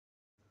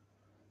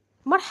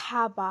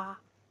مرحبا،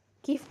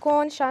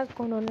 كيفكن؟ إن شاء الله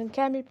تكونون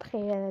كامل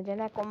بخير.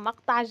 رجعنا لكم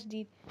مقطع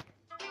جديد.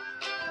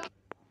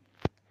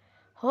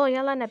 هو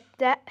يلا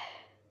نبدأ.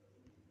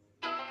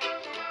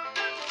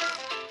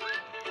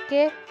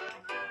 اوكي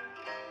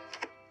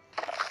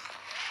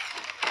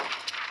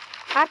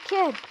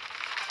أكيد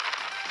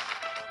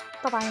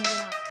طبعا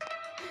يا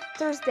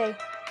Thursday.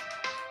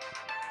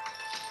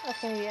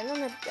 اوكي يلا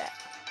نبدأ.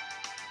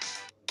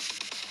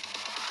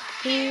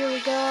 Here we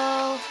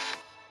go.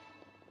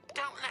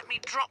 Don't let me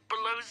drop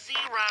below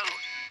zero.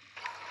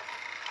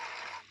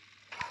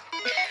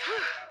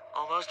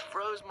 Almost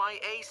froze my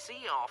AC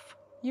off.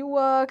 You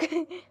walk.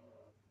 Okay.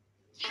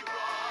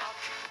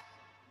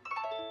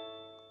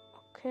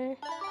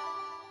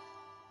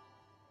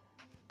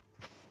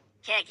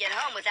 Can't get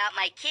home without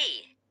my key.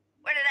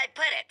 Where did I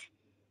put it?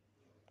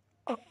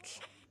 Okay.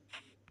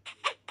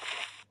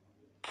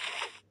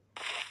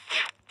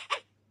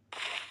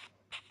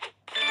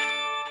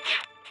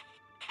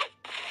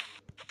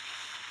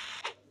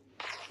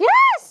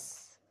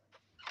 Yes!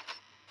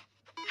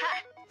 Ha!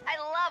 I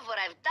love what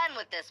I've done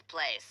with this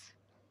place.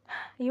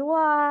 You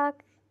walk.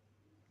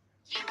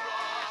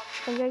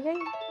 Ay, ay, ay.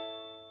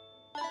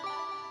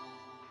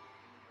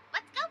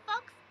 Let's go,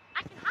 folks.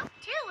 I can hop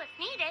too if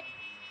needed.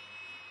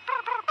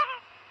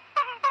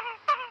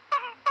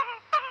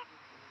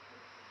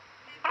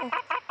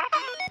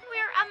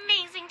 We're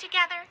amazing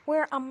together.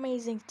 We're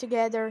amazing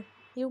together.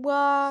 You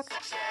walk.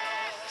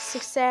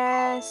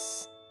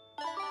 Success.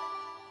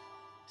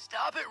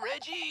 Stop it,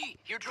 Reggie!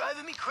 You're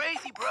driving me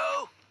crazy,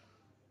 bro.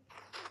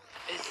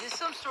 Is this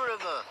some sort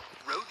of a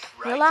roach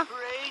يلا rights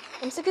parade?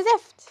 امسك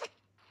زفت.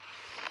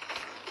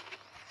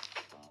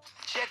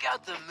 Check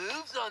out the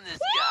moves on this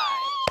guy.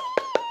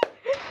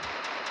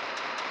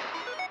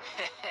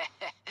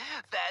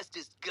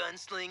 Fastest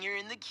gunslinger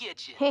in the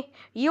kitchen.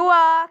 You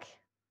walk.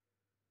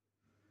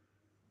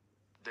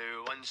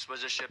 There once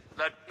was a ship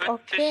that put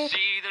Okay. to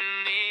sea. The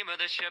name of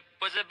the ship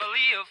was a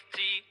belly of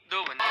tea. The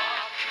wind.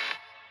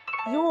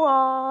 You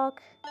walk.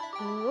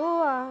 You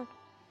walk.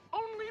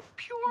 Only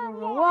pure You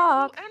water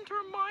walk. will enter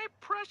my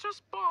precious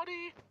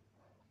body.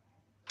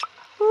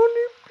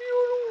 Only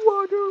pure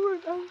water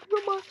will enter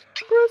my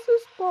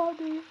precious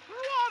body.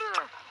 Water!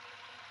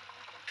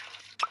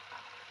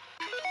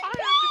 I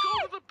have to go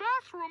to the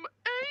bathroom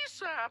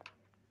ASAP.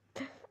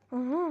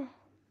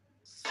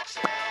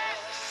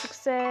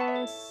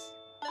 Success.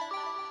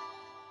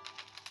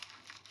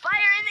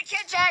 Fire in the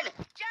kitchen!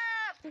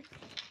 Jump!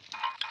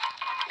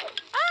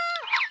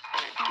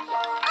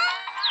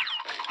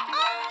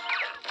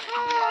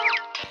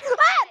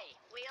 Hey,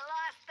 we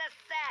lost the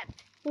set.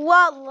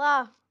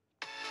 والله.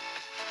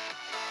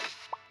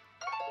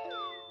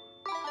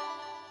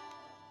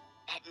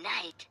 At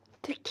night,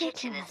 the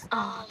kitchen is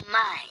all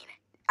mine.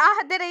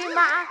 أهدري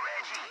معه.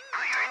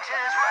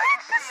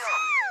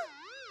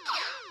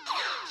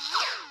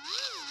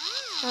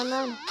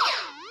 أمان.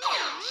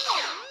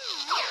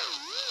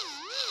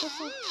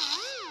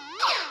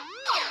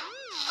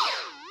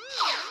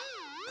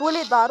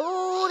 طولي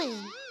ضروري.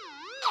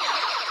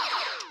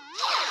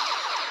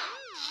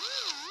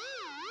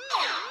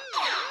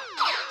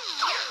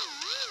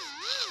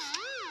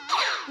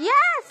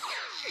 Yes.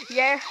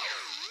 Yeah.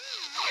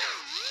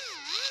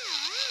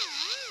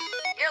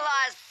 Your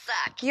laws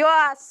suck. You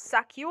are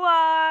suck. You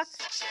are.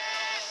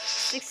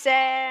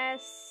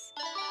 Success.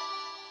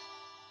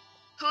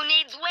 Who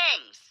needs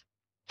wings?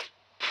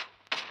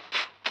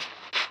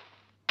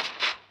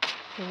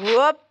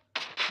 Whoop.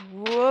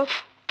 Whoop.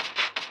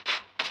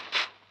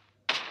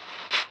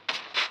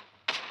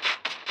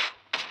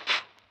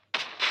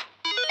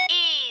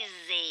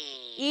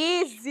 Easy.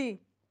 Easy.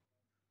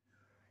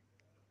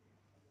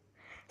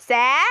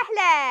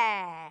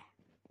 سهلة.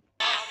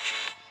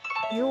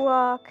 You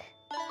walk.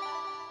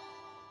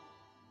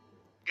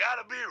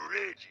 Gotta be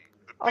Reggie,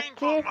 the Okay. ping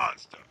pong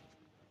monster.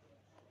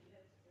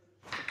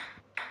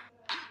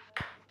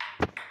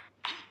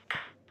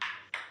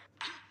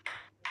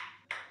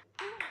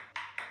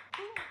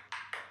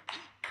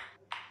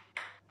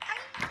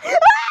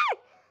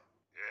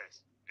 Yes,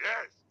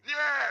 yes,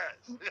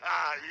 yes!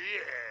 Ah,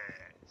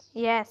 yes!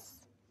 Yes.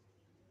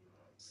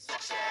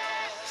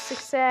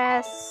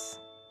 Success.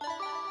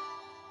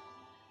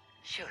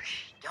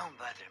 Shush, don't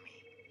bother me.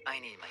 I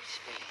need my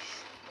space.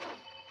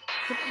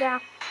 نبدأ.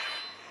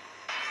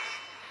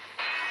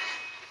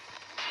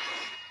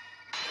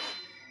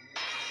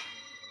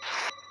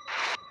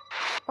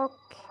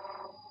 اوكي.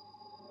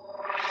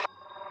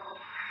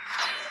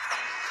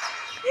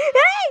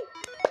 Hey!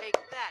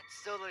 Take that,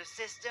 solar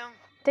system.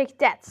 Take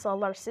that,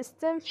 solar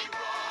system.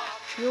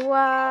 You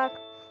walk.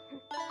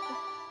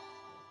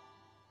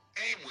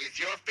 Aim with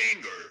your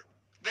finger,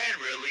 then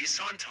release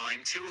on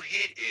time to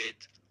hit it.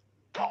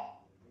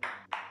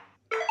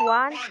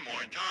 One. One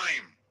more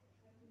time.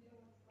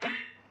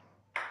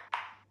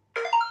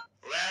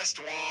 Last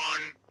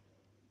one.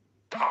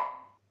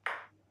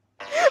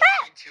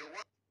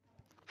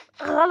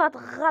 غلط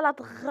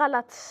غلط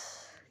غلط.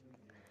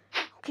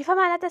 كيف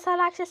ما لا تنسى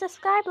لايك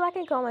سبسكرايب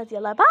لايك كومنت.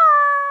 يلا باي.